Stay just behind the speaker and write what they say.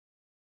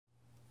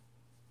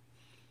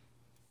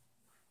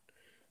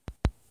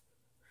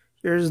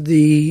Here's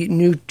the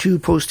new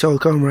 2-post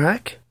telecom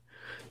rack.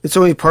 It's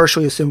only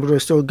partially assembled. I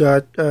still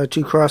got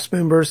 2 cross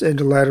members and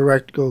a ladder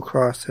rack to go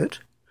across it.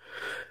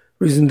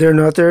 Reason they're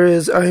not there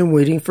is I am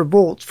waiting for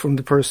bolts from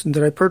the person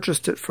that I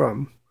purchased it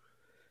from.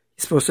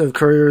 He's supposed to have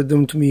couriered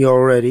them to me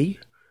already,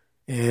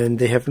 and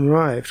they haven't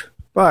arrived.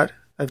 But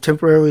I've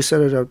temporarily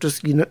set it up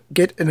just to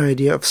get an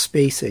idea of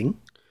spacing.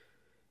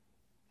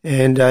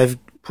 And I've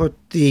put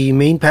the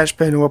main patch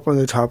panel up on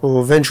the top. I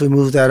will eventually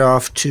move that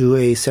off to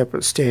a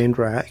separate stand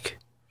rack.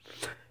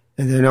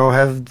 And then I'll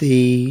have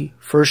the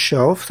first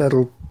shelf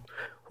that'll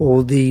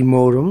hold the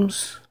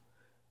modems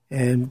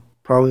and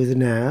probably the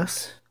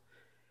NAS.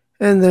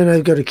 And then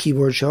I've got a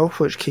keyboard shelf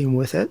which came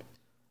with it.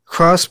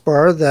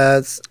 Crossbar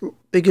that's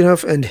big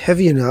enough and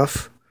heavy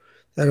enough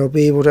that I'll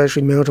be able to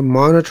actually mount a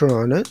monitor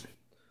on it.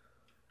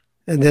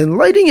 And then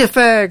lighting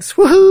effects!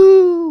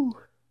 Woohoo!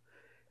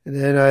 And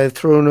then I've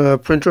thrown a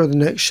printer on the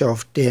next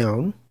shelf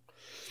down.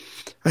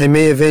 I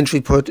may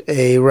eventually put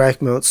a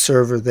rack mount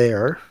server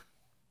there.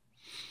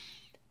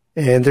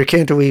 And they're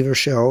cantilever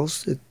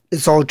shelves.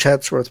 It's all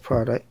Chatsworth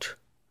product.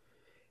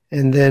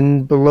 And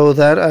then below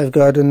that I've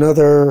got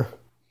another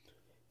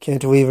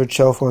cantilever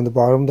shelf on the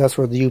bottom. That's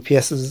where the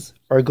UPSs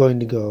are going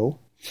to go.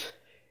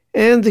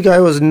 And the guy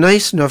was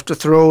nice enough to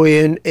throw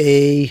in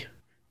a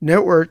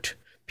networked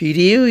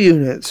PDU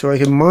unit so I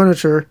can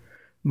monitor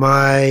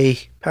my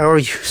power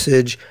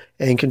usage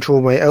and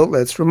control my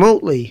outlets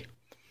remotely.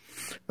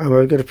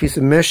 I've got a piece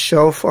of mesh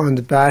shelf on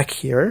the back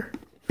here,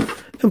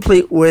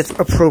 complete with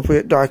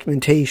appropriate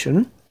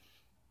documentation.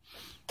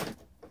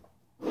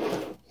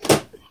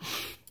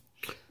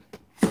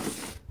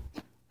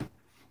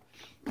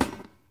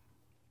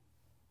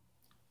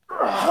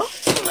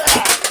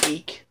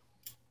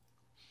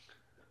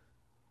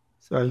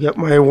 So I've got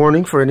my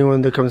warning for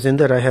anyone that comes in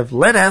that I have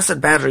lead acid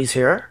batteries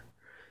here.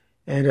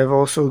 And I've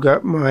also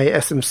got my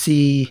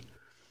SMC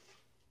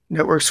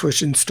network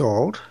switch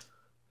installed.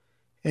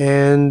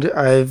 And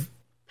I've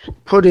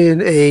put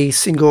in a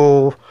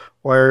single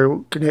wire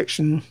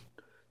connection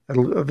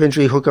that'll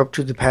eventually hook up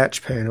to the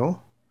patch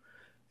panel.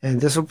 And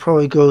this will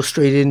probably go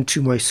straight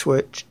into my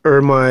switch,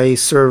 or my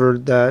server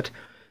that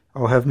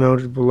I'll have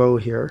mounted below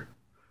here,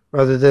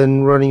 rather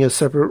than running a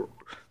separate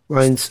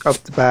lines up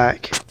the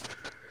back.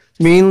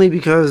 Mainly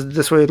because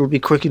this way it'll be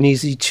quick and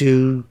easy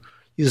to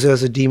use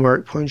as a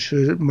demarc point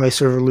should my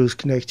server lose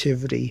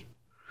connectivity.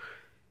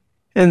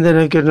 And then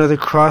I've got another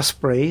cross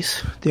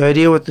brace. The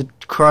idea with the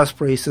cross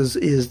braces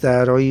is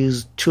that I'll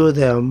use 2 of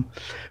them,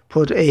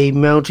 put a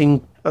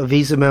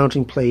VESA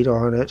mounting plate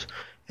on it,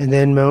 and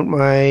then mount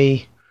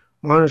my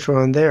monitor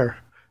on there.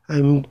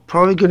 I'm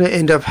probably going to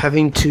end up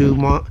having to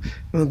mount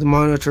the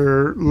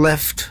monitor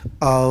left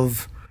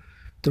of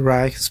the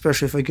rack,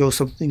 especially if I go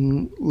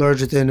something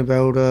larger than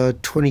about a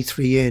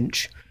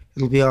 23-inch.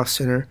 It'll be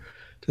off-center,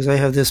 because I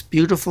have this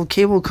beautiful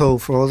cable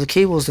cove for all the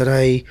cables that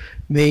I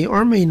may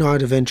or may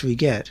not eventually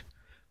get.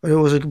 But it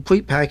was a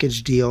complete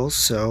package deal,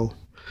 so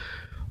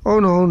oh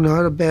no,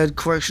 not a bad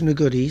collection of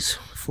goodies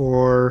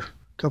for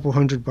a couple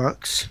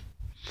 $100.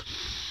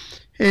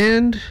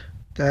 And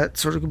that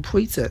sort of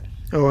completes it.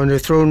 Oh, and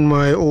I've thrown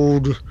my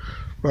old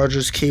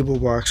Rogers cable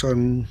box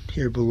on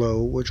here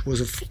below, which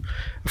was a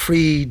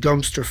free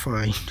dumpster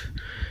find.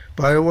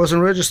 But it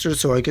wasn't registered,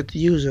 so I get to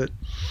use it.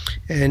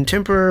 And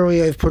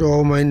temporarily I've put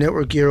all my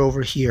network gear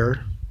over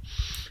here,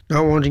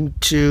 not wanting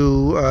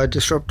to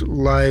disrupt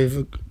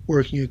live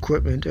working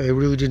equipment. I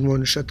really didn't want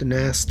to shut the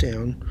NAS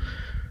down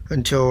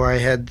until I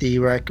had the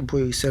rack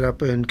completely set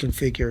up and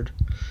configured.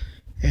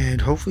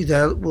 And hopefully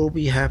that will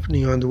be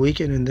happening on the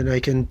weekend, and then I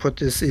can put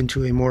this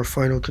into a more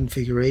final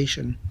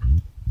configuration.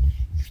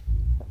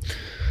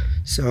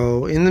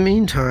 So in the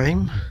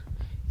meantime,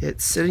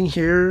 it's sitting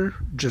here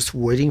just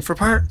waiting for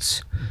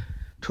parts.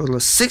 Total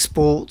of 6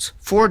 bolts,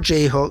 4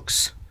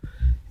 J-hooks,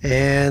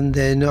 and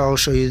then I'll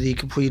show you the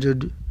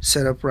completed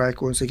setup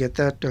rack once I get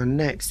that done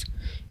next.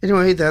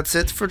 Anyway, that's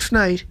it for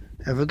tonight.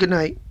 Have a good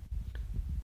night.